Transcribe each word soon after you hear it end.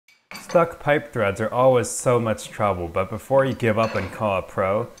Stuck pipe threads are always so much trouble, but before you give up and call a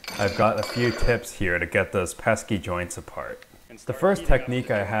pro, I've got a few tips here to get those pesky joints apart. The first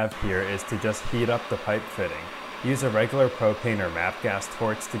technique I have here is to just heat up the pipe fitting. Use a regular propane or MAPP gas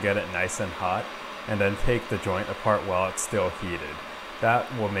torch to get it nice and hot, and then take the joint apart while it's still heated. That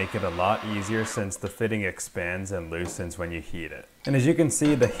will make it a lot easier since the fitting expands and loosens when you heat it. And as you can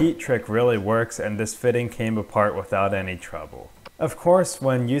see, the heat trick really works and this fitting came apart without any trouble. Of course,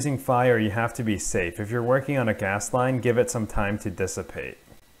 when using fire, you have to be safe. If you're working on a gas line, give it some time to dissipate.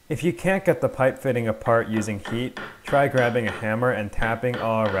 If you can't get the pipe fitting apart using heat, try grabbing a hammer and tapping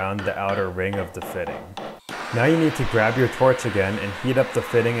all around the outer ring of the fitting. Now you need to grab your torch again and heat up the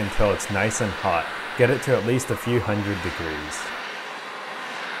fitting until it's nice and hot. Get it to at least a few hundred degrees.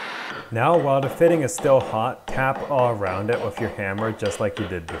 Now, while the fitting is still hot, tap all around it with your hammer just like you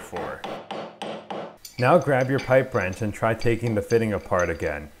did before. Now grab your pipe wrench and try taking the fitting apart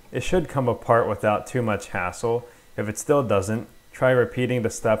again. It should come apart without too much hassle. If it still doesn't, try repeating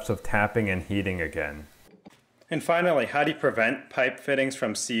the steps of tapping and heating again. And finally, how do you prevent pipe fittings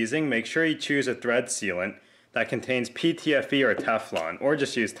from seizing? Make sure you choose a thread sealant that contains PTFE or Teflon, or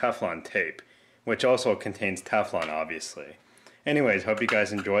just use Teflon tape, which also contains Teflon obviously. Anyways, hope you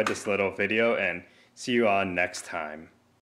guys enjoyed this little video and see you all next time.